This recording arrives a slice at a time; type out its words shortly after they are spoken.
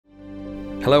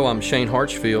Hello, I'm Shane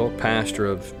Hartsfield, pastor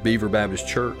of Beaver Baptist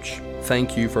Church.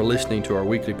 Thank you for listening to our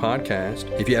weekly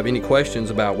podcast. If you have any questions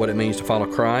about what it means to follow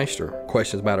Christ or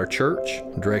questions about our church,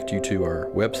 I direct you to our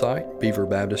website,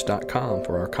 beaverbaptist.com,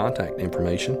 for our contact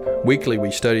information. Weekly, we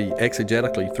study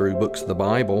exegetically through books of the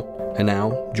Bible. And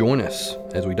now, join us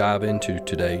as we dive into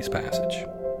today's passage.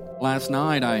 Last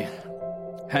night, I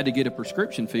had to get a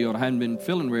prescription filled. I hadn't been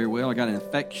feeling very well. I got an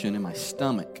infection in my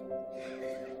stomach.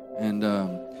 And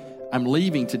I'm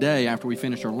leaving today after we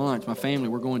finish our lunch. My family,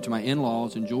 we're going to my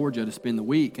in-laws in Georgia to spend the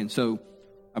week. And so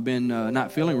I've been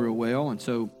not feeling real well. And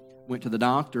so went to the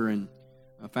doctor and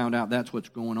found out that's what's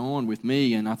going on with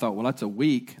me. And I thought, well, that's a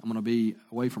week. I'm going to be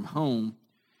away from home.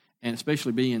 And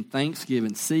especially being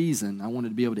Thanksgiving season, I wanted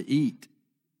to be able to eat.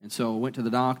 And so I went to the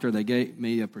doctor. They gave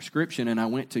me a prescription, and I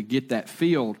went to get that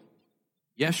filled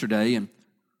yesterday. And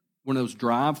one of those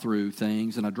drive-through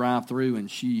things, and I drive through, and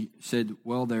she said,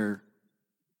 well, there's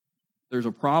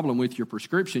a problem with your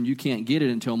prescription. You can't get it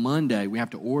until Monday. We have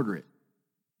to order it.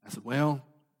 I said, well,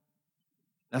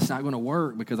 that's not going to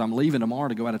work because I'm leaving tomorrow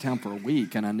to go out of town for a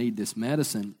week, and I need this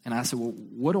medicine. And I said, well,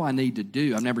 what do I need to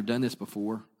do? I've never done this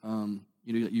before.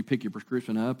 You pick your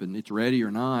prescription up, and it's ready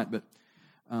or not. But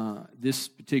this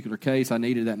particular case, I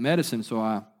needed that medicine, so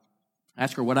I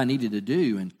asked her what I needed to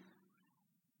do. And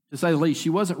to say the least, she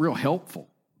wasn't real helpful.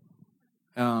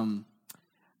 And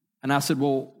I said,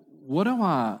 well,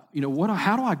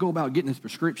 how do I go about getting this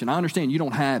prescription? I understand you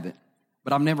don't have it,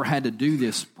 but I've never had to do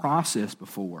this process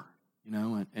before,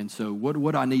 and so what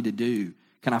do I need to do?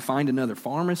 Can I find another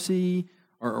pharmacy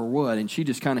or what? And she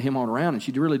just kind of hemmed around, and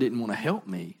she really didn't want to help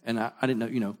me. And I didn't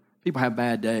know, people have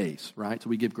bad days, right? So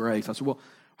we give grace. I said, well,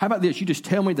 how about this? You just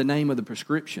tell me the name of the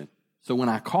prescription. So when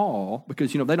I call,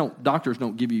 because, doctors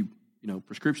don't give you,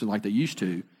 prescriptions like they used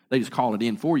to. They just call it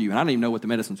in for you. And I don't even know what the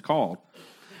medicine's called.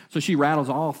 So she rattles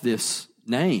off this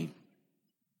name.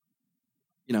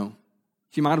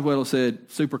 She might as well have said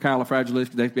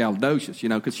supercalifragilisticexpialidocious,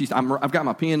 because I've got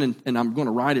my pen and I'm going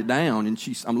to write it down,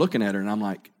 and I'm looking at her and I'm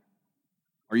like,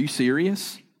 "Are you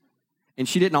serious?" And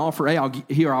she didn't offer, "Hey,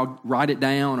 I'll write it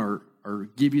down or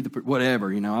give you the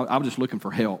whatever." I was just looking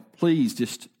for help. Please,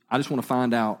 I just want to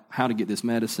find out how to get this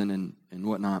medicine and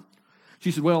whatnot.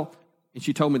 She said, "Well," and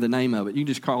she told me the name of it. You can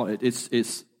just call it.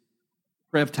 It's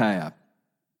Prevtab.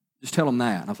 Just tell them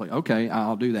that. And I was like, okay,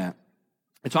 I'll do that.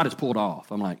 And so I just pulled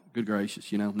off. I'm like, good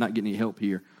gracious, I'm not getting any help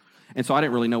here. And so I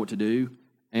didn't really know what to do.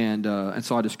 And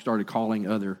so I just started calling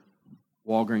other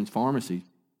Walgreens pharmacies.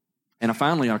 And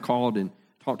I called and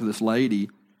talked to this lady.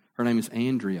 Her name is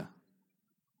Andrea.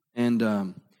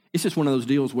 And it's just one of those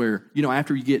deals where,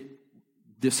 after you get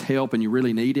this help and you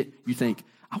really need it, you think,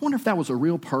 I wonder if that was a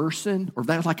real person or if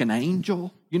that was like an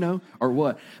angel, or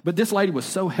what. But this lady was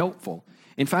so helpful.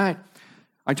 In fact,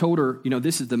 I told her,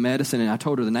 this is the medicine, and I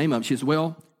told her the name of it. She says,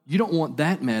 well, you don't want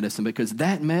that medicine because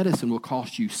that medicine will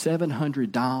cost you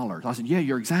 $700. I said, yeah,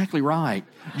 you're exactly right.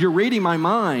 You're reading my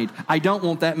mind. I don't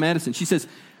want that medicine. She says,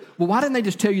 well, why didn't they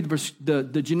just tell you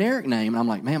the generic name? And I'm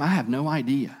like, ma'am, I have no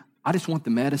idea. I just want the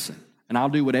medicine, and I'll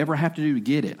do whatever I have to do to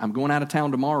get it. I'm going out of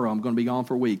town tomorrow. I'm going to be gone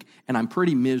for a week, and I'm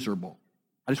pretty miserable.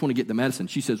 I just want to get the medicine.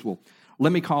 She says, well,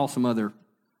 let me call some other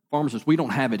pharmacists. We don't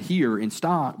have it here in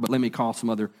stock, but let me call some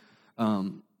other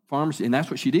pharmacy, and that's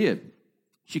what she did.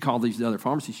 She called these other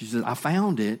pharmacies. She said, I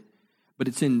found it, but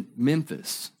it's in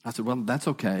Memphis. I said, well, that's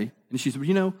okay. And she said,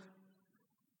 well,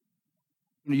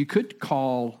 you could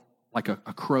call like a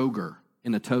Kroger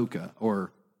in Atoka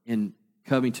or in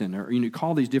Covington, or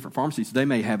call these different pharmacies. They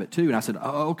may have it too. And I said,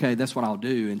 oh, okay, that's what I'll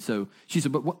do. And so she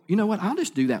said, but you know what? I'll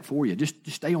just do that for you. Just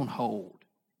stay on hold.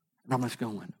 And I'm just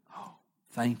going, oh,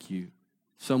 thank you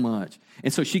so much.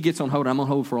 And so she gets on hold. I'm on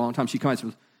hold for a long time. She comes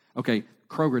and says, okay,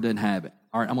 Kroger didn't have it.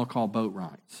 All right, I'm going to call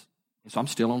Boatwrights. And so I'm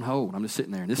still on hold. I'm just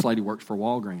sitting there. And this lady works for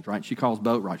Walgreens, right? She calls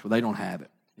Boatwrights. Well, they don't have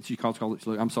it. And she calls,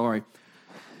 I'm sorry.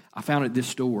 I found it at this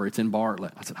store. It's in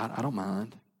Bartlett. I said, I don't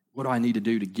mind. What do I need to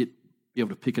do to be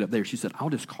able to pick it up there? She said, I'll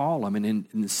just call them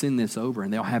and send this over,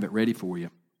 and they'll have it ready for you.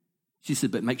 She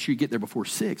said, but make sure you get there before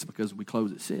 6 because we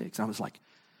close at 6. I was like,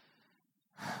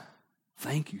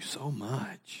 thank you so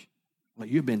much. Like,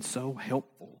 you've been so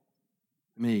helpful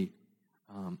to me.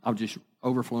 I was just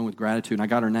overflowing with gratitude. And I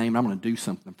got her name. I'm going to do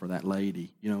something for that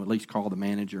lady. At least call the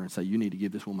manager and say, you need to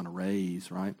give this woman a raise,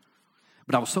 right?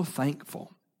 But I was so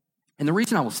thankful. And the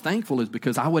reason I was thankful is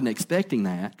because I wasn't expecting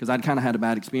that, because I'd kind of had a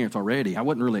bad experience already. I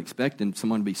wasn't really expecting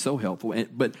someone to be so helpful.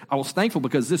 But I was thankful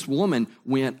because this woman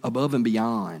went above and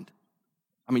beyond.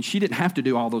 I mean, she didn't have to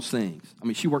do all those things. I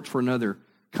mean, she works for another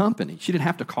company. She didn't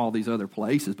have to call these other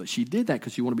places, but she did that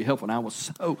because she wanted to be helpful. And I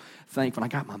was so thankful. I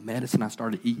got my medicine. I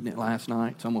started eating it last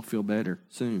night, so I'm going to feel better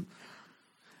soon.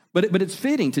 But it's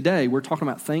fitting today. We're talking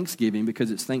about Thanksgiving because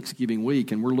it's Thanksgiving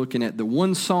week, and we're looking at the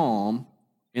one psalm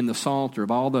in the Psalter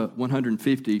of all the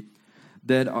 150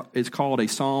 that is called a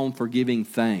psalm for giving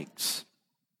thanks.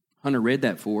 Hunter read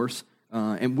that for us,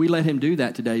 and we let him do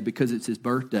that today because it's his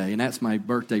birthday, and that's my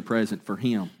birthday present for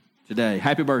him today.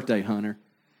 Happy birthday, Hunter.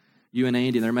 You and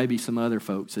Andy, there may be some other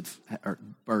folks that are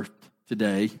birthed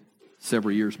today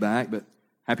several years back, but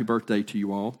happy birthday to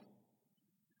you all.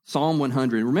 Psalm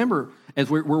 100. Remember, as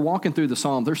we're walking through the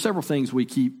Psalm, there's several things we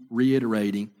keep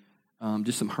reiterating,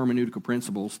 just some hermeneutical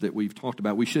principles that we've talked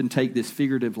about. We shouldn't take this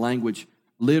figurative language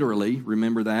literally.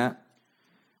 Remember that.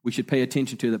 We should pay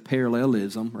attention to the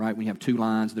parallelism, right? We have two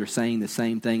lines that are saying the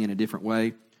same thing in a different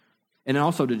way. And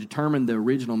also to determine the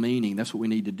original meaning. That's what we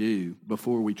need to do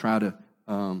before we try to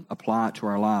apply it to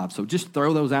our lives. So just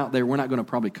throw those out there. We're not going to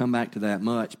probably come back to that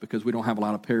much because we don't have a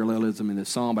lot of parallelism in this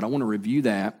psalm, but I want to review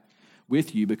that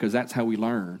with you because that's how we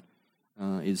learn,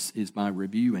 is by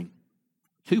reviewing.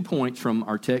 2 points from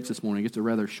our text this morning. It's a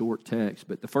rather short text,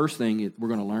 but the first thing we're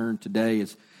going to learn today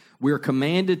is we are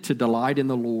commanded to delight in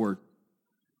the Lord.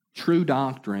 True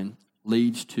doctrine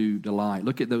leads to delight.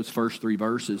 Look at those first 3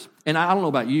 verses. And I don't know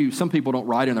about you, some people don't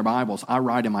write in their Bibles. I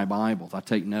write in my Bibles. I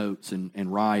take notes and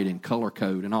write and color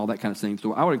code and all that kind of thing.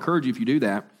 So I would encourage you, if you do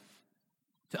that,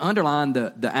 to underline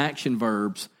the action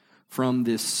verbs from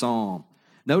this psalm.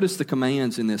 Notice the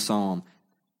commands in this psalm.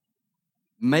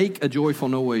 Make a joyful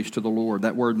noise to the Lord.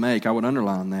 That word make, I would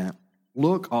underline that.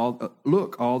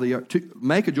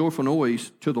 Make a joyful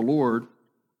noise to the Lord,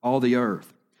 all the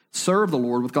earth. Serve the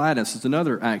Lord with gladness is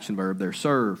another action verb there.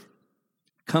 Serve.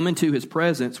 Come into his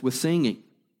presence with singing.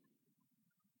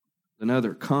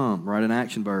 Another, come, right, an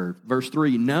action verb. Verse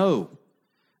 3, know.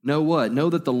 Know what?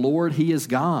 Know that the Lord, he is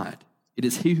God. It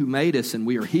is he who made us, and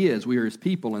we are his. We are his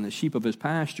people and the sheep of his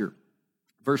pasture.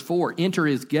 Verse 4, enter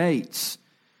his gates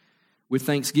with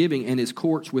thanksgiving and his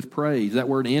courts with praise. That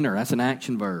word enter, that's an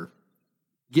action verb.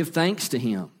 Give thanks to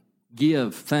him.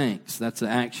 Give thanks, that's an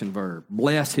action verb.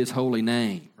 Bless his holy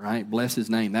name, right? Bless his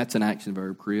name, that's an action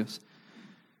verb, Chris.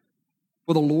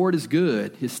 For the Lord is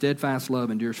good, his steadfast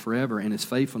love endures forever, and his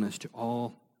faithfulness to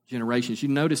all generations. You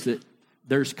notice that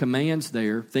there's commands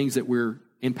there, things that we're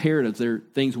imperatives, they're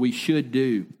things we should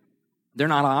do. They're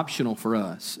not optional for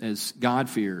us as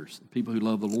God-fearers, people who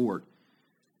love the Lord.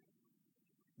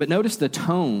 But notice the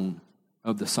tone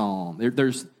of the psalm.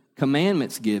 There's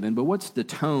commandments given, but what's the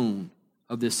tone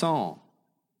of this psalm?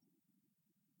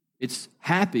 It's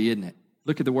happy, isn't it?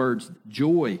 Look at the words,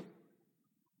 joy.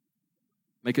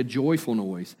 Make a joyful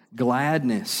noise.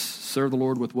 Gladness. Serve the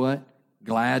Lord with what?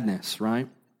 Gladness, right?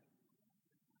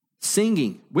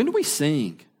 Singing. When do we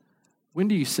sing? When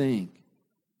do you sing?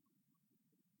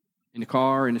 In the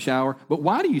car, in the shower. But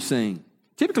why do you sing?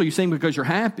 Typically you sing because you're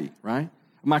happy, right?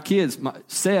 My kids,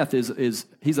 Seth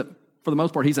for the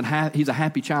most part, he's a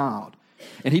happy child.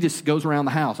 And he just goes around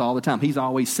the house all the time. He's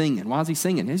always singing. Why is he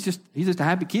singing? He's just a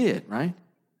happy kid, right?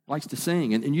 Likes to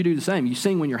sing. And you do the same. You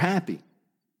sing when you're happy,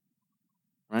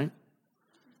 right?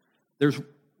 There's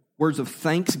words of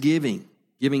thanksgiving,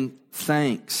 giving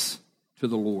thanks to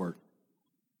the Lord.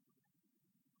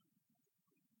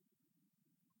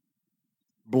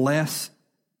 Bless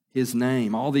his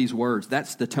name. All these words,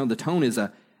 that's the tone. The tone is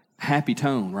a happy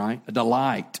tone, right? A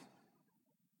delight.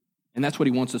 And that's what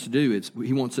he wants us to do.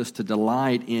 He wants us to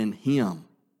delight in him.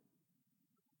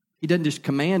 He doesn't just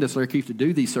command us, Larry Keith, to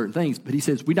do these certain things, but he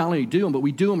says we not only do them, but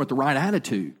we do them with the right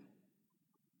attitude.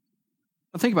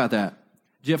 Now think about that.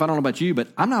 Jeff, I don't know about you, but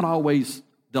I'm not always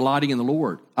delighting in the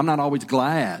Lord. I'm not always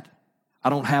glad. I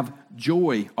don't have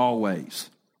joy always.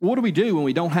 What do we do when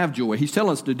we don't have joy? He's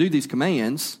telling us to do these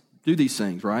commands, do these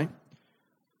things, right?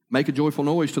 Make a joyful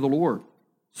noise to the Lord.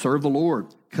 Serve the Lord.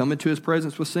 Come into his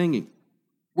presence with singing.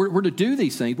 We're to do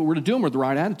these things, but we're to do them with the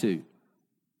right attitude.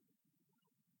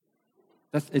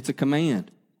 It's a command.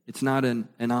 It's not an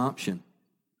option.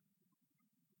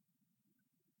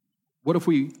 What if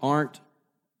we aren't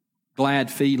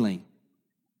glad feeling?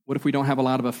 What if we don't have a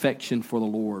lot of affection for the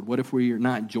Lord? What if we are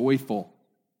not joyful?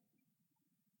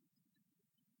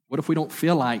 What if we don't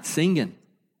feel like singing?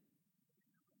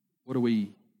 What do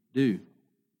we do?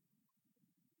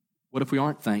 What if we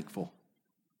aren't thankful?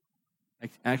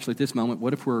 Actually, at this moment,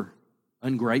 what if we're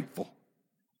ungrateful?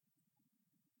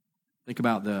 Think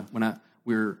about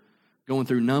we were going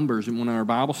through Numbers in one of our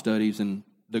Bible studies and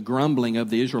the grumbling of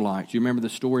the Israelites. You remember the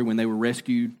story when they were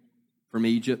rescued from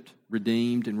Egypt,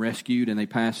 redeemed and rescued, and they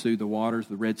passed through the waters,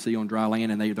 the Red Sea on dry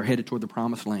land, and they're headed toward the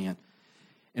Promised Land.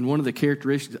 And one of the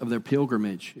characteristics of their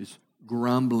pilgrimage is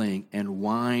grumbling and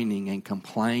whining and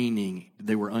complaining.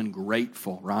 They were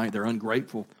ungrateful, right? They're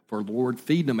ungrateful for the Lord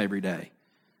feeding them every day.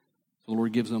 So the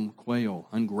Lord gives them quail.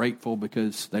 Ungrateful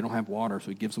because they don't have water, so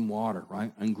he gives them water,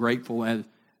 right? Ungrateful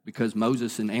because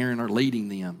Moses and Aaron are leading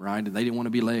them, right? And they didn't want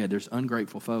to be led. There's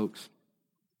ungrateful folks.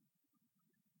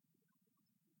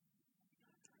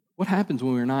 What happens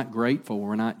when we're not grateful, when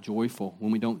we're not joyful,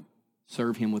 when we don't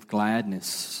serve him with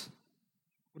gladness?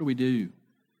 What do?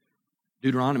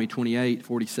 Deuteronomy 28,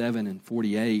 47 and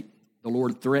 48, the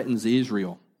Lord threatens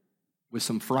Israel with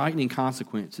some frightening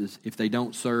consequences if they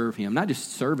don't serve him. Not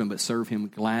just serve him, but serve him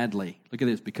gladly. Look at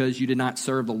this. Because you did not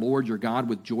serve the Lord your God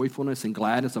with joyfulness and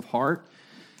gladness of heart,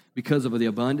 because of the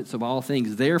abundance of all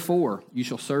things, therefore you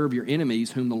shall serve your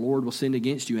enemies whom the Lord will send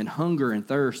against you in hunger and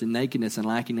thirst and nakedness and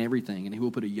lacking everything. And he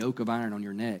will put a yoke of iron on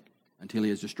your neck until he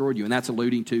has destroyed you. And that's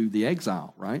alluding to the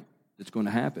exile, right? That's going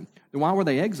to happen. Then why were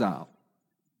they exiled?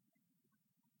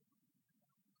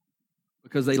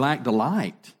 Because they lacked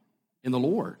delight in the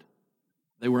Lord.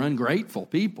 They were ungrateful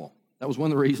people. That was one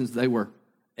of the reasons they were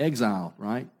exiled,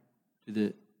 right? To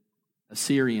the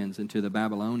Assyrians and to the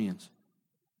Babylonians.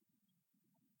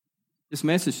 This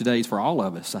message today is for all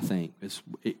of us, I think.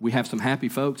 We have some happy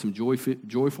folks, some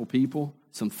joyful people,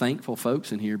 some thankful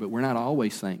folks in here, but we're not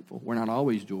always thankful. We're not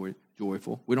always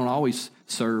joyful. We don't always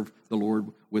serve the Lord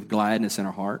with gladness in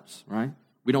our hearts, right?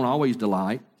 We don't always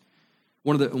delight.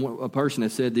 A person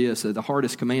has said this, the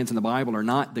hardest commands in the Bible are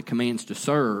not the commands to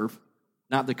serve,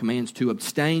 not the commands to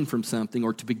abstain from something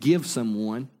or to forgive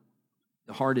someone.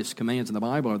 The hardest commands in the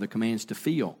Bible are the commands to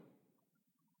feel.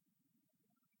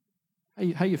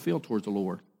 How you feel towards the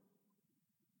Lord?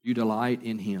 You delight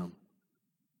in him.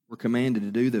 We're commanded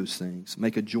to do those things.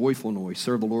 Make a joyful noise.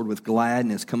 Serve the Lord with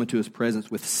gladness. Come into his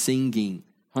presence with singing.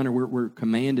 Hunter, we're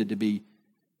commanded to be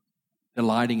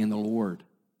delighting in the Lord.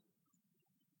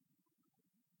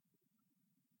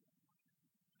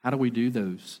 How do we do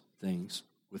those things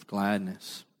with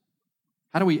gladness?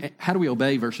 How do we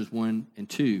obey verses 1 and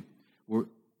 2? The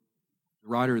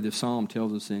writer of this psalm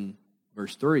tells us in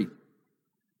verse 3.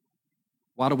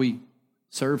 Why do we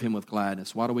serve him with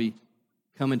gladness? Why do we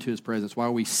come into his presence? Why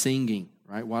are we singing,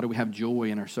 right? Why do we have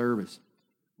joy in our service?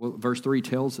 Well, verse 3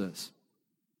 tells us.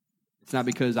 It's not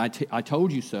because I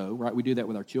told you so, right? We do that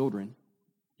with our children.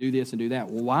 Do this and do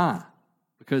that. Well, why?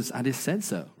 Because I just said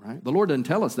so, right? The Lord doesn't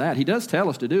tell us that. He does tell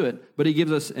us to do it, but he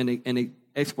gives us an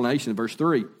explanation in verse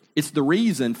 3. It's the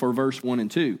reason for verse 1 and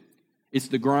 2. It's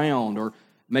the ground, or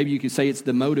maybe you could say it's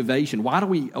the motivation. Why do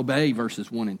we obey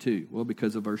verses 1 and 2? Well,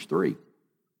 because of verse 3.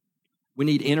 We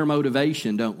need inner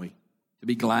motivation, don't we? To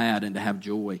be glad and to have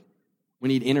joy. We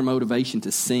need inner motivation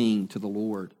to sing to the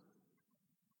Lord.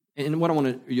 And what I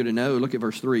want you to know, look at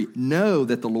verse 3. Know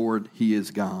that the Lord, he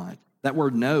is God. That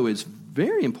word know is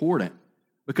very important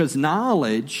because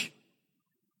knowledge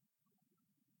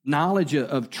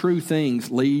of true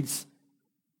things leads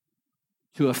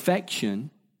to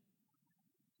affection,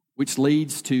 which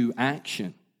leads to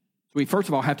action. So we first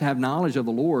of all have to have knowledge of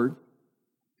the Lord,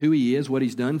 who he is, what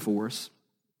he's done for us.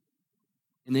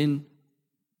 And then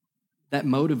that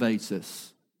motivates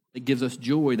us. It gives us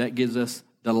joy. That gives us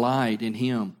delight in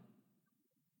him.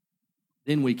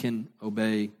 Then we can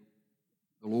obey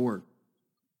the Lord.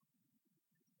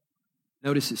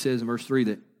 Notice it says in verse 3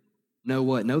 that know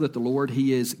what? Know that the Lord,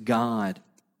 he is God.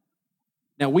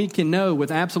 Now we can know with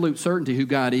absolute certainty who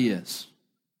God is.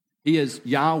 He is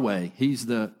Yahweh. He's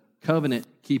the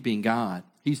covenant-keeping God.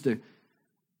 He's the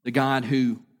God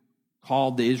who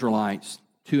called the Israelites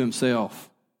to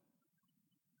himself.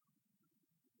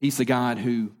 He's the God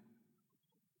who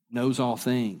knows all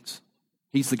things.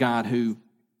 He's the God who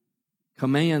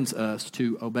commands us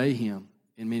to obey him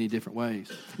in many different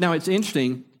ways. Now, it's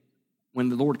interesting when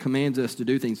the Lord commands us to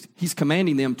do things. He's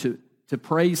commanding them to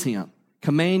praise him,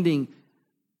 commanding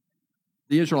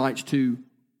the Israelites to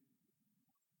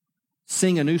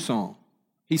sing a new song.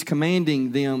 He's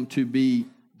commanding them to be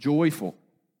joyful.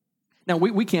 Now,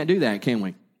 we can't do that, can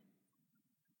we?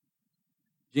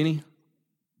 Jenny,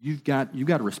 you've got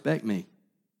to respect me.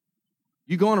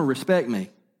 You're going to respect me,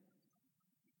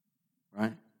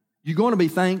 right? You're going to be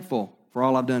thankful for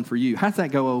all I've done for you. How's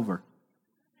that go over?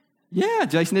 Yeah,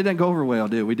 Jason, it doesn't go over well,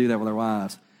 do we? We do that with our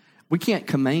wives. We can't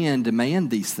demand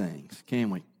these things, can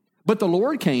we? But the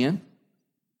Lord can.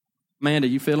 Amanda,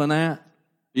 you feeling that?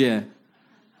 Yeah.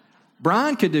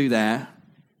 Brian could do that.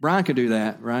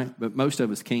 Right? But most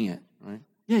of us can't, right?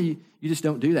 Yeah, you just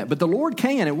don't do that. But the Lord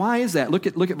can, and why is that? Look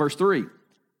at verse 3.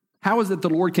 How is it the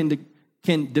Lord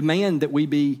can demand that we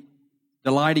be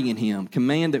delighting in him,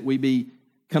 command that we be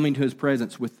coming to his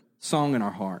presence with song in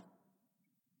our heart?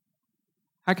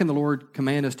 How can the Lord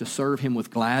command us to serve him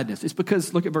with gladness? It's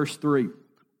because, look at verse 3.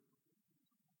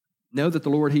 Know that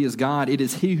the Lord, he is God. It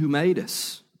is he who made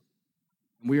us,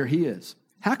 and we are his.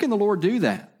 How can the Lord do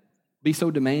that? be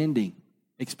so demanding,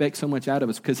 expect so much out of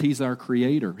us because he's our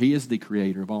creator. He is the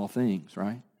creator of all things,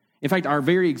 right? In fact, our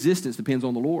very existence depends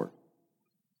on the Lord.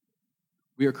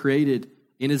 We are created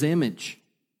in his image.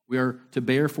 We are to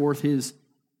bear forth his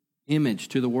image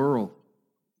to the world.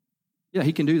 Yeah,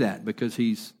 he can do that because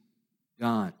he's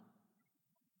God.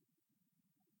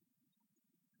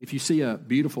 If you see a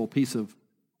beautiful piece of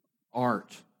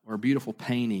art or a beautiful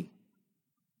painting,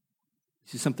 you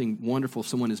see something wonderful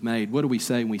someone has made, what do we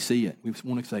say when we see it? We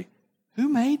want to say, who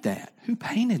made that? Who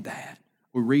painted that?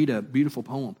 We read a beautiful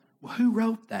poem. Well, who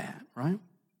wrote that, right?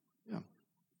 Yeah.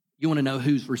 You want to know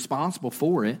who's responsible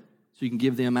for it so you can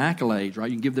give them accolades, right?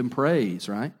 You can give them praise,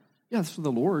 right? Yeah, that's for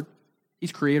the Lord.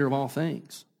 He's creator of all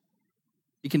things.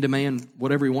 He can demand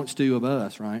whatever he wants to of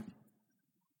us, right?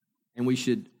 And we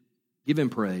should give him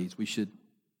praise. We should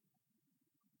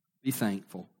be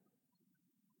thankful.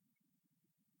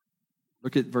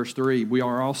 Look at verse 3. We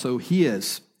are also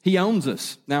his. He owns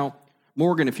us. Now,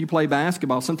 Morgan, if you play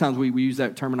basketball, sometimes we use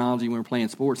that terminology when we're playing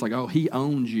sports, like, oh, he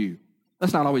owns you.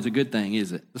 That's not always a good thing,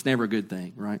 is it? It's never a good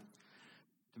thing, right?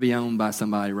 To be owned by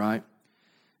somebody, right?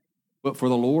 But for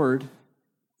the Lord,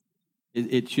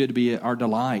 it should be our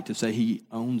delight to say he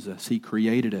owns us. He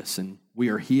created us, and we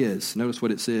are his. Notice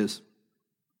what it says.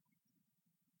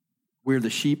 We're the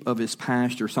sheep of his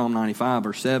pasture, Psalm 95,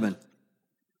 verse 7.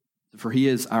 For he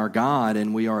is our God,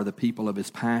 and we are the people of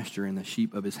his pasture and the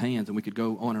sheep of his hands. And we could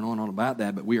go on and on about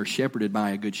that, but we are shepherded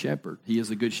by a good shepherd. He is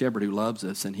a good shepherd who loves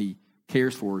us, and he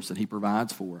cares for us, and he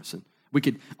provides for us. And we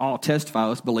could all testify,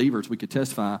 us believers, we could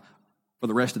testify for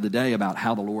the rest of the day about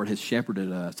how the Lord has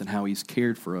shepherded us and how he's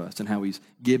cared for us and how he's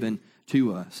given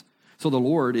to us. So the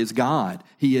Lord is God.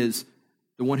 He is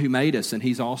the one who made us, and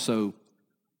he's also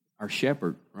our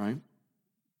shepherd, right?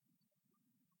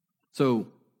 So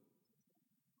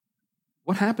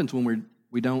what happens when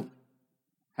we don't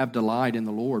have delight in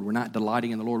the Lord? We're not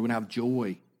delighting in the Lord. We don't have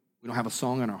joy. We don't have a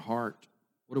song in our heart.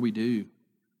 What do?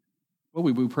 Well,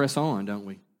 we press on, don't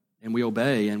we? And we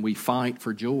obey and we fight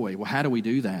for joy. Well, how do we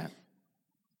do that?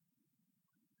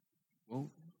 Well,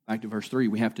 back to verse 3,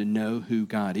 we have to know who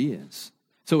God is.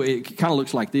 So it kind of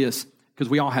looks like this, because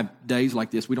we all have days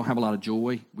like this. We don't have a lot of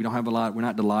joy. We're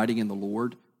not delighting in the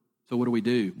Lord. So what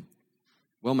do?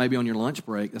 Well, maybe on your lunch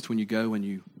break, that's when you go and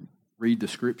you read the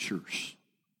Scriptures.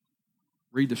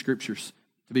 Read the Scriptures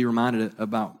to be reminded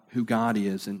about who God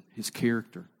is and his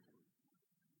character.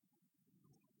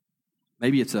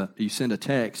 Maybe you send a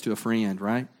text to a friend,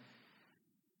 right?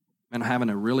 Man, I'm having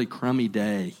a really crummy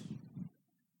day.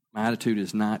 My attitude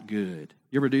is not good.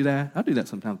 You ever do that? I do that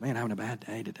sometimes. Man, I'm having a bad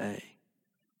day today.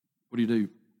 What do?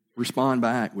 Respond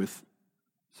back with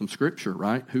some Scripture,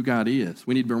 right? Who God is.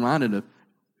 We need to be reminded of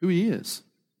who he is.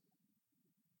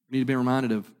 We need to be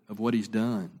reminded of what he's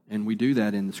done. And we do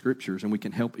that in the Scriptures, and we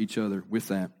can help each other with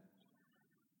that.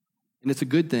 And it's a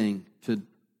good thing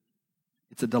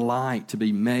it's a delight to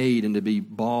be made and to be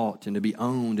bought and to be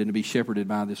owned and to be shepherded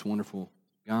by this wonderful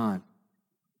God.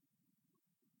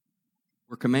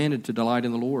 We're commanded to delight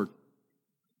in the Lord.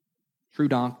 True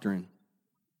doctrine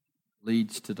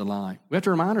leads to delight. We have to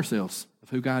remind ourselves of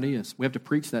who God is. We have to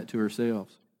preach that to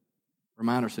ourselves.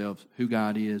 Remind ourselves who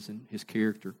God is and his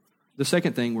character. The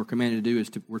second thing we're commanded to do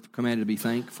is we're commanded to be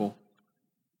thankful.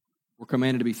 We're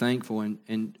commanded to be thankful.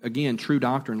 And again, true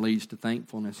doctrine leads to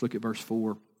thankfulness. Look at verse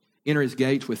 4. Enter his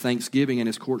gates with thanksgiving and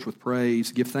his courts with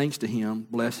praise. Give thanks to him.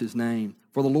 Bless his name.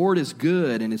 For the Lord is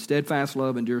good, and his steadfast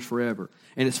love endures forever,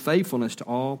 and his faithfulness to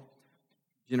all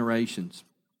generations.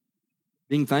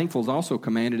 Being thankful is also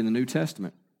commanded in the New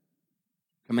Testament.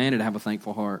 Commanded to have a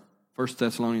thankful heart. 1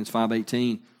 Thessalonians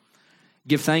 5:18.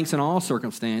 Give thanks in all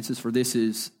circumstances, for this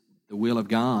is the will of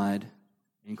God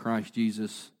in Christ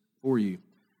Jesus for you.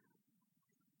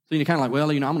 So you're kind of like, well,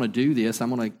 I'm going to do this.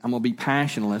 I'm going to be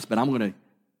passionless, but I'm going to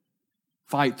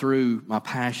fight through my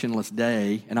passionless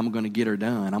day, and I'm going to get her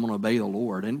done. I'm going to obey the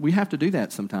Lord. And we have to do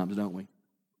that sometimes, don't we?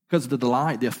 Because the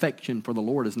delight, the affection for the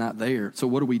Lord is not there. So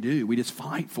what do? We just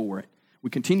fight for it. We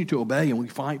continue to obey, and we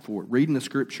fight for it. Reading the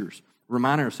Scriptures,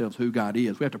 reminding ourselves who God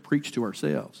is. We have to preach to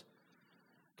ourselves.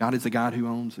 God is the God who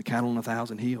owns the cattle on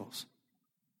 1,000 hills.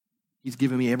 He's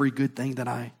given me every good thing that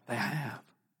I have.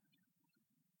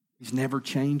 He's never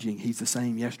changing. He's the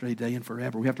same yesterday, today, and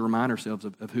forever. We have to remind ourselves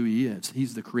of who he is.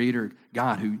 He's the creator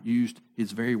God who used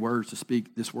his very words to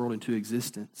speak this world into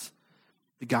existence.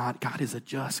 God is a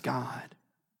just God.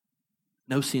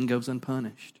 No sin goes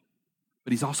unpunished.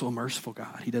 But he's also a merciful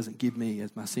God. He doesn't give me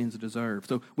as my sins deserve.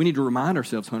 So we need to remind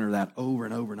ourselves, Hunter, of that over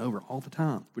and over and over all the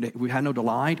time. We have no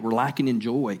delight. We're lacking in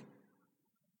joy.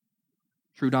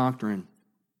 True doctrine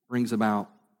brings about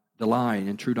delight,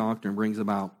 and true doctrine brings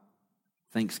about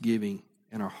thanksgiving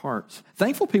in our hearts.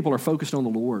 Thankful people are focused on the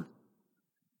Lord.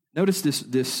 Notice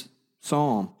this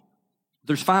psalm.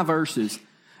 There's 5 verses.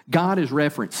 God is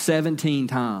referenced 17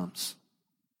 times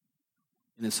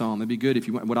in this psalm. It'd be good if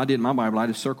you, what I did in my Bible, I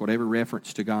just circled every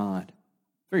reference to God.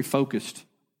 Very focused,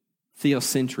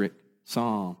 theocentric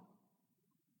psalm.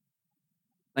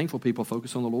 Thankful people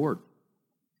focus on the Lord.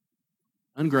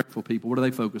 Ungrateful people, what do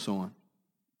they focus on?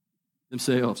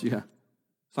 Themselves, yeah.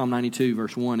 Psalm 92,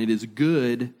 verse 1, it is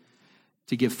good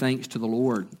to give thanks to the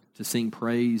Lord, to sing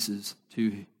praises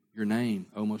to your name,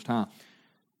 O Most High.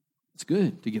 It's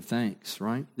good to give thanks,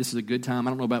 right? This is a good time.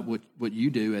 I don't know about what you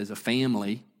do as a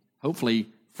family. Hopefully,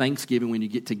 Thanksgiving, when you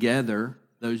get together,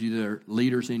 those of you that are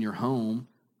leaders in your home,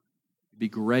 it'd be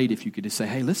great if you could just say,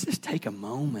 hey, let's just take a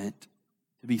moment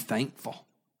to be thankful.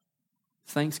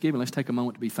 It's Thanksgiving. Let's take a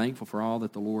moment to be thankful for all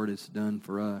that the Lord has done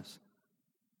for us.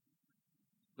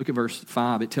 Look at verse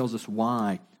 5. It tells us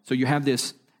why. So you have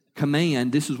this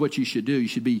command. This is what you should do.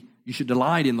 You should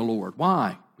delight in the Lord.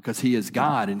 Why? Because He is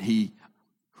God and He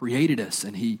created us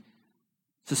and He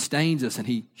sustains us and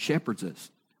He shepherds us.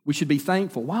 We should be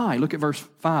thankful. Why? Look at verse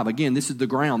 5. Again, this is the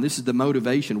ground. This is the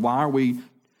motivation. Why are we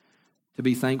to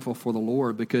be thankful for the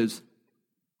Lord? Because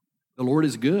the Lord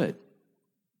is good.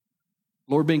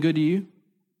 Lord been good to you?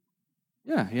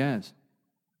 Yeah, He has.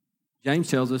 James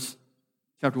tells us,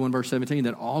 chapter 1, verse 17,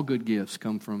 that all good gifts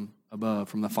come from above,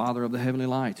 from the Father of the heavenly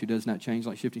lights, who does not change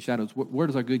like shifting shadows. Where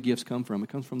does our good gifts come from? It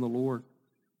comes from the Lord.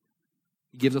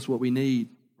 He gives us what we need,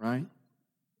 right?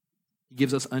 He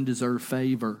gives us undeserved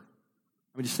favor.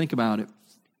 I mean, just think about it.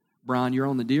 Brian, you're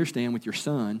on the deer stand with your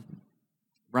son.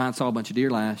 Brian saw a bunch of deer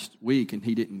last week, and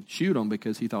he didn't shoot them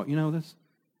because he thought,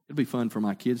 it'd be fun for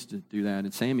my kids to do that.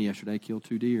 And Sammy yesterday killed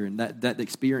 2 deer. And that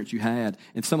experience you had,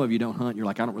 and some of you don't hunt, you're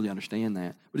like, I don't really understand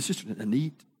that. But it's just a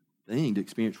neat thing to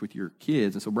experience with your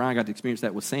kids. And so Brian got to experience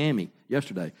that with Sammy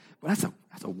yesterday. But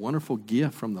that's a wonderful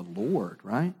gift from the Lord,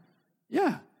 right?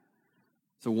 Yeah.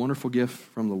 It's a wonderful gift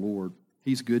from the Lord.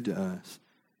 He's good to us.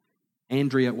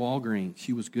 Andrea at Walgreens,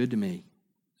 she was good to me.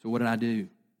 So what did I do?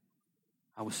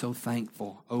 I was so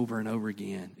thankful over and over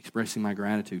again, expressing my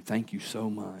gratitude. Thank you so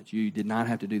much. You did not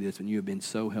have to do this, and you have been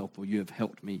so helpful. You have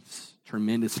helped me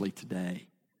tremendously today.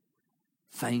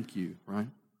 Thank you, right?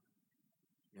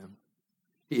 Yeah.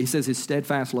 He says his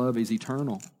steadfast love is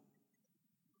eternal.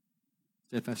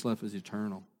 Steadfast love is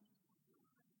eternal.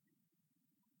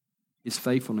 His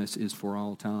faithfulness is for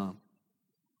all time.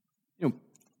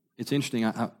 It's interesting.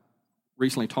 I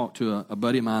recently talked to a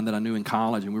buddy of mine that I knew in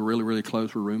college, and we were really, really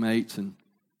close. We're roommates and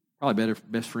probably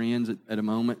best friends at a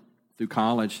moment through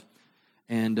college.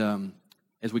 And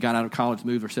as we got out of college,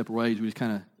 moved our separate ways, we just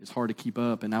it's hard to keep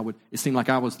up. And it seemed like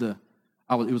it was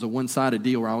a one-sided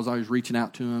deal where I was always reaching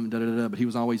out to him, but he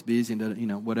was always busy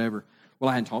and whatever. Well,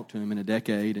 I hadn't talked to him in a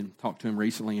decade and talked to him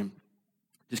recently and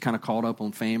just kind of caught up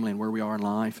on family and where we are in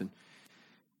life. And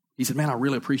he said, man, I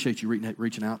really appreciate you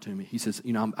reaching out to me. He says,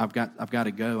 I've got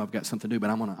to go. I've got something to do, but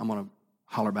I'm gonna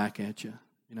holler back at you.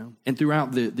 And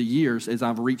throughout the years, as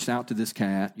I've reached out to this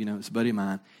cat, this buddy of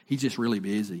mine, he's just really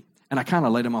busy. And I kind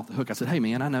of let him off the hook. I said, hey,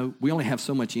 man, I know we only have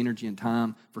so much energy and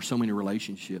time for so many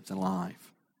relationships in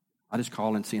life. I just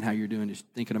call and seeing how you're doing, just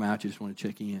thinking about you, just want to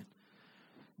check in.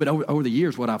 But over the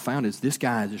years, what I've found is this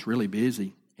guy is just really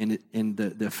busy, and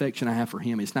the affection I have for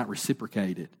him, it's not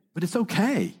reciprocated. But it's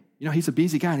okay. He's a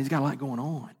busy guy, and he's got a lot going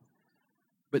on.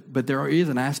 But there is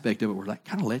an aspect of it where that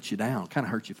kind of lets you down, kind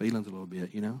of hurts your feelings a little bit,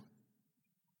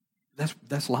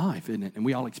 That's life, isn't it? And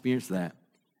we all experience that.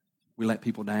 We let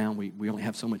people down. We only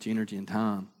have so much energy and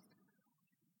time.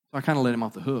 So I kind of let him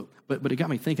off the hook. But it got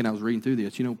me thinking, I was reading through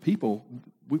this. People,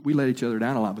 we let each other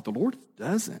down a lot, but the Lord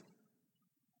doesn't.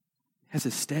 He has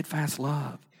His steadfast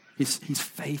love. He's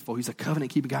faithful. He's a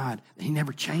covenant-keeping God. He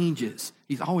never changes.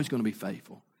 He's always going to be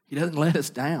faithful. He doesn't let us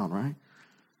down, right?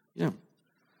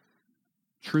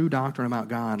 True doctrine about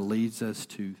God leads us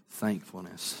to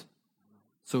thankfulness.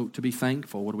 So to be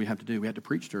thankful, what do we have to do? We have to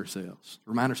preach to ourselves,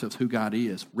 remind ourselves who God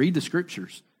is. Read the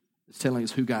Scriptures. It's telling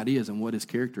us who God is and what His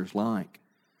character is like.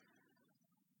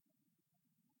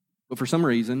 But for some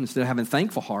reason, instead of having a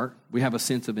thankful heart, we have a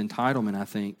sense of entitlement, I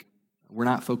think. We're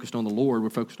not focused on the Lord. We're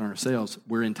focused on ourselves.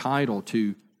 We're entitled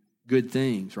to good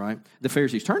things, right? The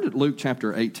Pharisees. Turn to Luke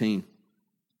chapter 18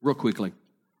 real quickly.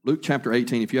 Luke chapter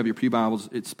 18, if you have your pew Bibles,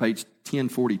 it's page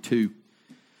 1042.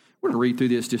 We're going to read through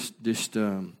this just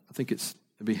I think it'd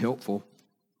be helpful.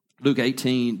 Luke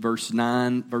 18, verses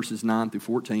 9 through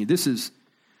 14. This is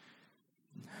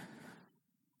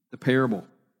the parable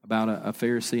about a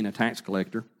Pharisee and a tax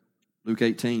collector. Luke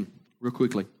 18, real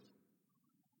quickly.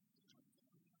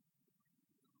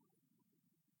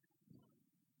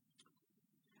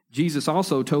 Jesus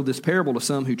also told this parable to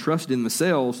some who trusted in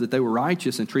themselves that they were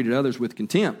righteous and treated others with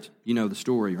contempt. You know the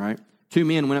story, right? 2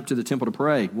 men went up to the temple to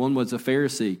pray. One was a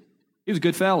Pharisee. He was a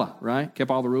good fella, right? Kept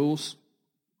all the rules.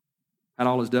 Had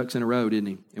all his ducks in a row, didn't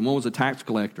he? And one was a tax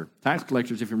collector. Tax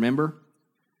collectors, if you remember,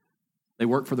 they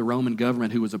worked for the Roman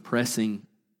government who was oppressing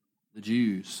the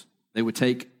Jews. They would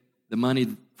take the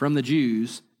money from the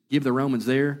Jews, give the Romans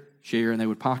their share, and they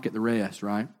would pocket the rest,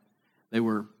 right? They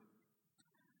were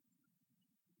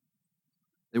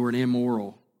an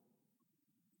immoral.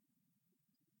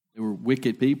 They were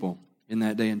wicked people in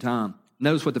that day and time.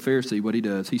 Notice what the Pharisee, what he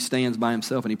does. He stands by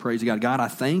himself and he prays to God. God, I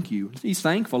thank you. He's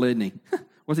thankful, isn't he?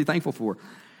 What's he thankful for?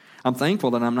 I'm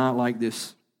thankful that I'm not like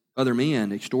this other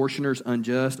men, extortioners,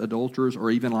 unjust, adulterers,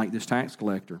 or even like this tax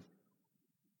collector.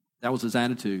 That was his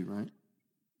attitude, right?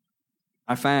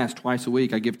 I fast twice a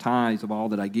week. I give tithes of all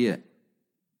that I get.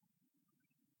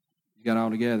 You got it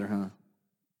all together, huh?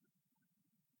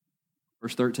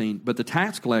 Verse 13, but the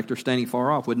tax collector, standing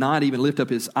far off, would not even lift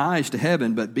up his eyes to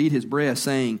heaven, but beat his breast,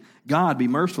 saying, God, be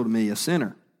merciful to me, a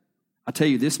sinner. I tell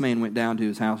you, this man went down to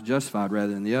his house justified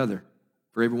rather than the other.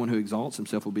 For everyone who exalts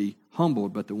himself will be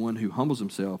humbled, but the one who humbles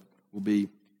himself will be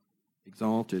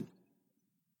exalted.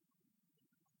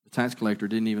 The tax collector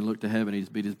didn't even look to heaven. He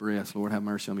just beat his breast. Lord, have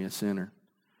mercy on me, a sinner.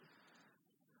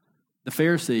 The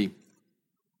Pharisee,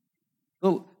 a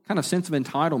little kind of sense of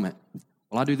entitlement.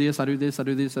 Well, I do this, I do this, I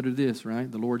do this, I do this,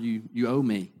 right? The Lord, you owe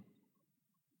me.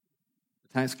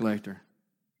 The tax collector,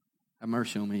 have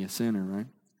mercy on me, a sinner, right?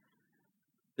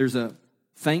 There's a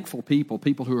thankful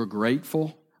people who are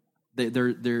grateful.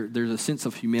 There's a sense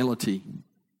of humility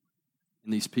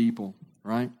in these people,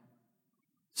 right?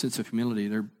 Sense of humility.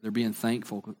 They're being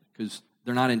thankful because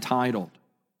they're not entitled.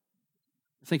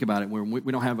 Think about it. When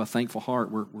we don't have a thankful heart,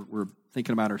 we're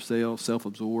thinking about ourselves,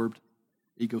 self-absorbed,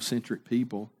 egocentric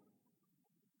people.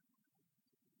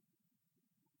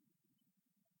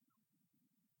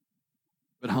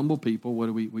 But humble people, what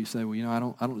do we say? Well, I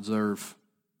don't deserve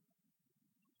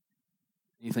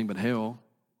anything but hell.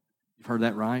 You've heard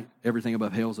that, right? Everything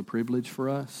above hell is a privilege for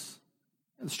us.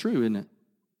 That's true, isn't it?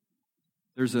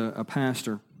 There's a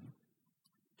pastor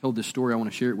told this story. I want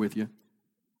to share it with you.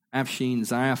 Afshin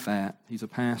Zayafat, he's a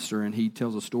pastor, and he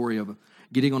tells a story of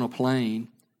getting on a plane.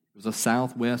 It was a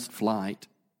Southwest flight,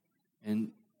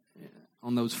 and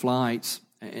on those flights,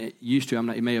 it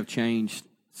may have changed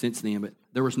since then, but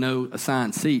there was no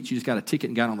assigned seats. You just got a ticket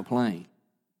and got on the plane.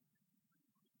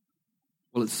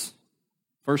 Well, it's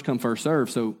first come, first serve,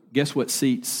 so guess what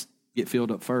seats get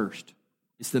filled up first?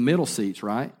 It's the middle seats,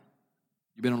 right?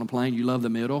 You've been on a plane, you love the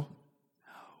middle?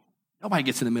 No. Nobody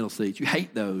gets in the middle seats. You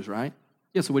hate those, right?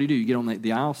 Yeah, so what do? You get on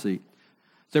the aisle seat.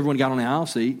 So everyone got on the aisle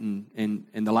seat, and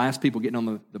the last people getting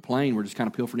on the plane were just kind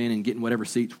of pilfering in and getting whatever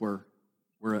seats were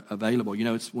available.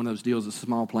 It's one of those deals, it's a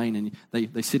small plane, and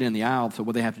they sit in the aisle, so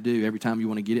what they have to do, every time you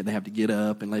want to get it, they have to get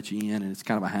up and let you in, and it's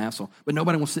kind of a hassle. But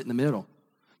nobody wants to sit in the middle.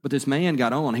 But this man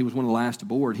got on. He was one of the last to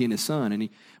board, he and his son, and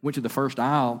he went to the first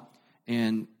aisle,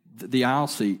 and the aisle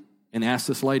seat, and asked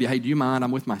this lady, hey, do you mind?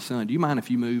 I'm with my son. Do you mind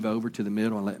if you move over to the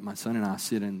middle and let my son and I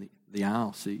sit in the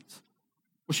aisle seats?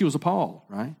 Well, she was appalled,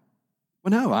 right?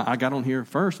 Well, no, I got on here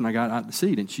first, and I got out the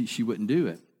seat, and she wouldn't do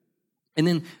it. And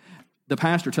then the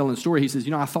pastor telling the story, he says,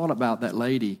 I thought about that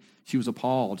lady. She was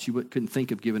appalled. She couldn't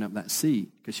think of giving up that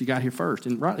seat because she got here first.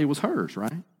 And right, it was hers,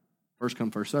 right? First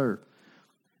come, first serve.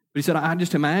 But he said, I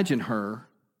just imagine her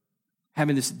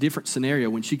having this different scenario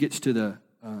when she gets to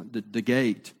the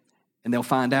gate, and they'll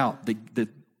find out the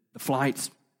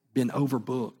flight's been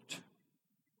overbooked.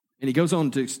 And he goes on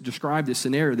to describe this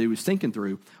scenario that he was thinking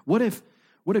through. What if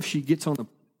she gets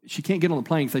she can't get on the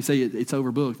plane if they say it's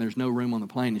overbooked and there's no room on the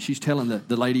plane, and she's telling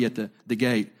the lady at the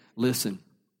gate, listen,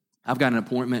 I've got an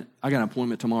appointment. I got an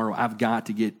appointment tomorrow. I've got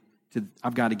to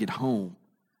get home.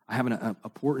 I have an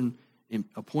important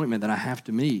appointment that I have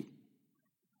to meet.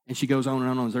 And she goes on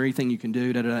and on. Is there anything you can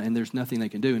do? And there's nothing they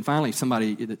can do. And finally,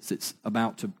 somebody that's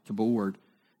about to board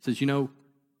says,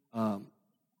 I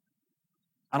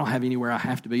don't have anywhere I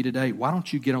have to be today. Why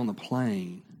don't you get on the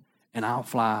plane and I'll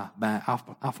fly back.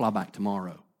 I'll fly back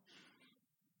tomorrow.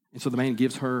 And so the man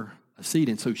gives her a seat,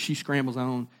 and so she scrambles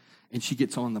on and she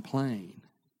gets on the plane.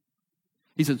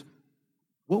 He says,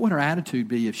 what would her attitude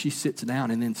be if she sits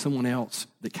down and then someone else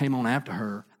that came on after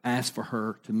her asked for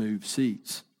her to move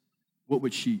seats? What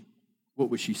would she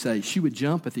say? She would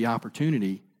jump at the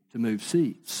opportunity to move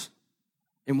seats.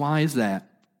 And why is that?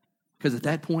 Because at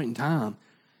that point in time,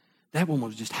 that woman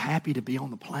was just happy to be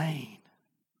on the plane.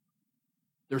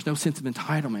 There's no sense of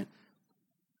entitlement.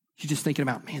 She's just thinking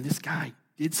about, man, this guy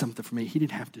did something for me he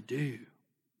didn't have to do.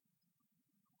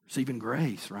 Receiving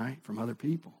grace, right, from other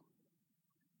people.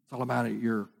 It's all about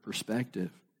your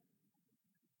perspective.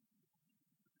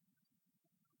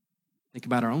 Think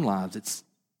about our own lives. It's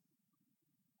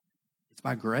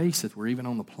by grace that we're even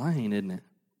on the plane, isn't it?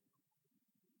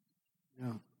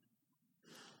 Yeah.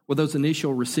 Well, those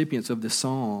initial recipients of this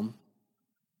psalm,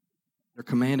 they're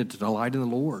commanded to delight in the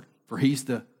Lord, for He's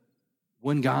the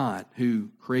one God who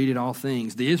created all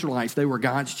things. The Israelites, they were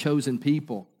God's chosen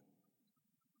people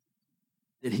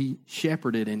that He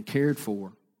shepherded and cared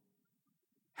for.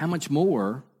 How much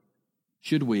more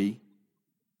should we,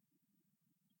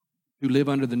 who live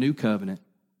under the new covenant,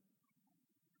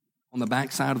 on the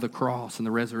backside of the cross and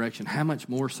the resurrection, how much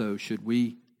more so should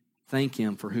we thank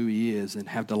Him for who He is and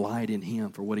have delight in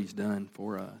Him for what He's done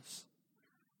for us?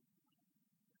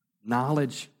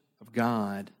 Knowledge of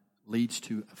God leads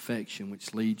to affection,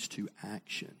 which leads to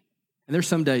action. And there's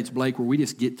some days, Blake, where we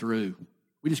just get through.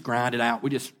 We just grind it out.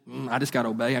 I just got to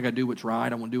obey. I got to do what's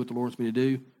right. I want to do what the Lord wants me to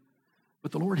do.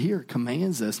 But the Lord here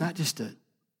commands us not just to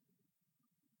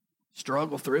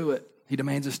struggle through it. He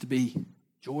demands us to be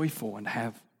joyful and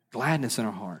have gladness in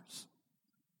our hearts,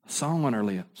 a song on our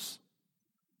lips.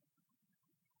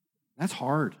 That's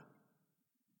hard.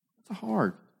 That's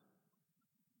hard.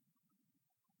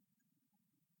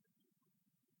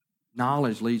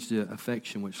 Knowledge leads to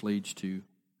affection, which leads to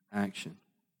action.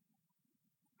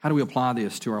 How do we apply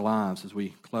this to our lives as we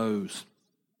close?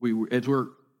 As we're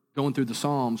going through the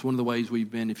Psalms, one of the ways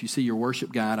we've been, if you see your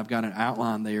worship guide, I've got an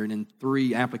outline there and then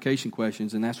 3 application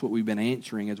questions, and that's what we've been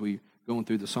answering as we're going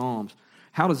through the Psalms.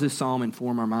 How does this psalm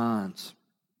inform our minds?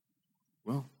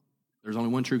 Well, there's only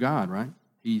one true God, right?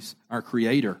 He's our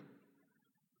creator.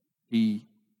 He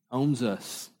owns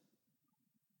us.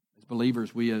 As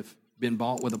believers, we have been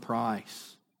bought with a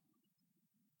price.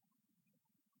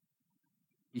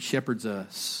 He shepherds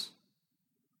us.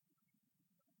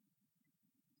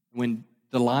 When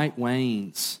delight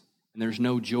wanes and there's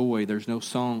no joy, there's no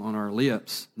song on our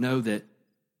lips, know that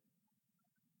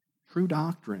true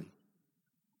doctrine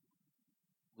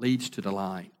leads to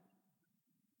delight.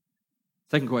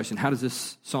 Second question, how does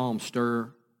this psalm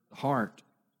stir the heart?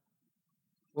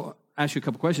 Well, I'll ask you a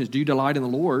couple questions. Do you delight in the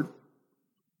Lord?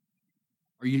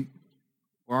 Or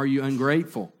are you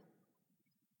ungrateful?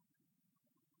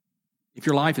 If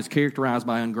your life is characterized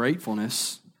by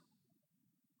ungratefulness,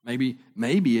 maybe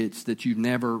it's that you've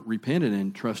never repented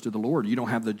and trusted the Lord. You don't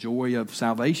have the joy of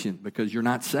salvation because you're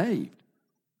not saved.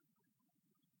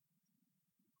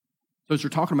 So as you're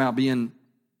talking about being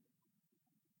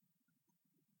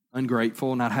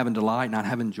ungrateful, not having delight, not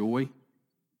having joy,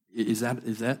 is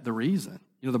that the reason?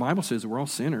 You know, the Bible says that we're all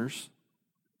sinners.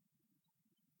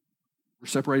 We're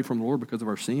separated from the Lord because of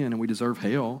our sin, and we deserve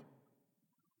hell.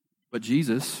 But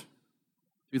Jesus,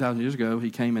 2,000 years ago, He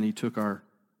came and He took our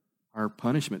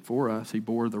punishment for us. He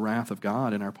bore the wrath of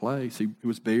God in our place. He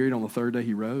was buried. On the 3rd day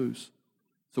He rose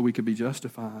so we could be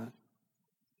justified.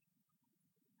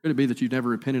 Could it be that you've never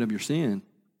repented of your sin?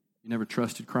 You never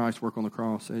trusted Christ's work on the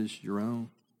cross as your own?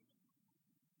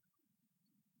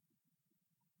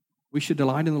 We should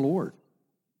delight in the Lord.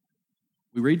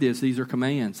 We read this, these are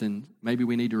commands, and maybe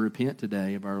we need to repent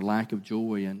today of our lack of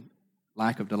joy and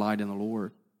lack of delight in the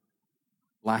Lord,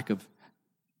 lack of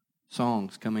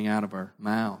songs coming out of our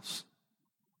mouths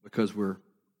because we're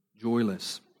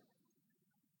joyless.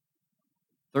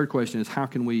 Third question is, how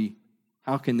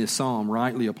can this psalm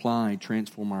rightly applied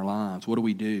transform our lives? What do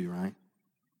we do, right?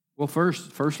 Well,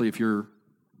 firstly, if you're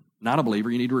not a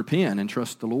believer, you need to repent and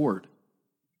trust the Lord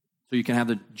so you can have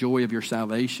the joy of your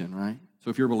salvation, right? So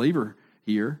if you're a believer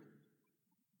here,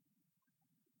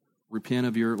 repent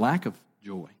of your lack of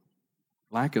joy,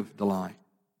 lack of delight.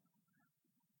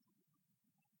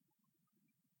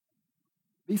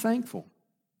 Be thankful.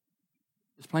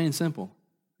 Just plain and simple.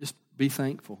 Just be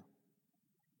thankful.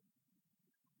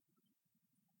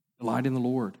 Delight in the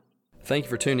Lord. Thank you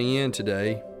for tuning in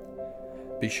today.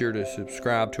 Be sure to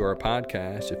subscribe to our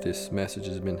podcast if this message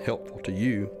has been helpful to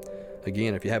you.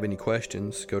 Again, if you have any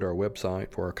questions, go to our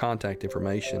website for our contact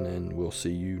information, and we'll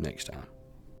see you next time.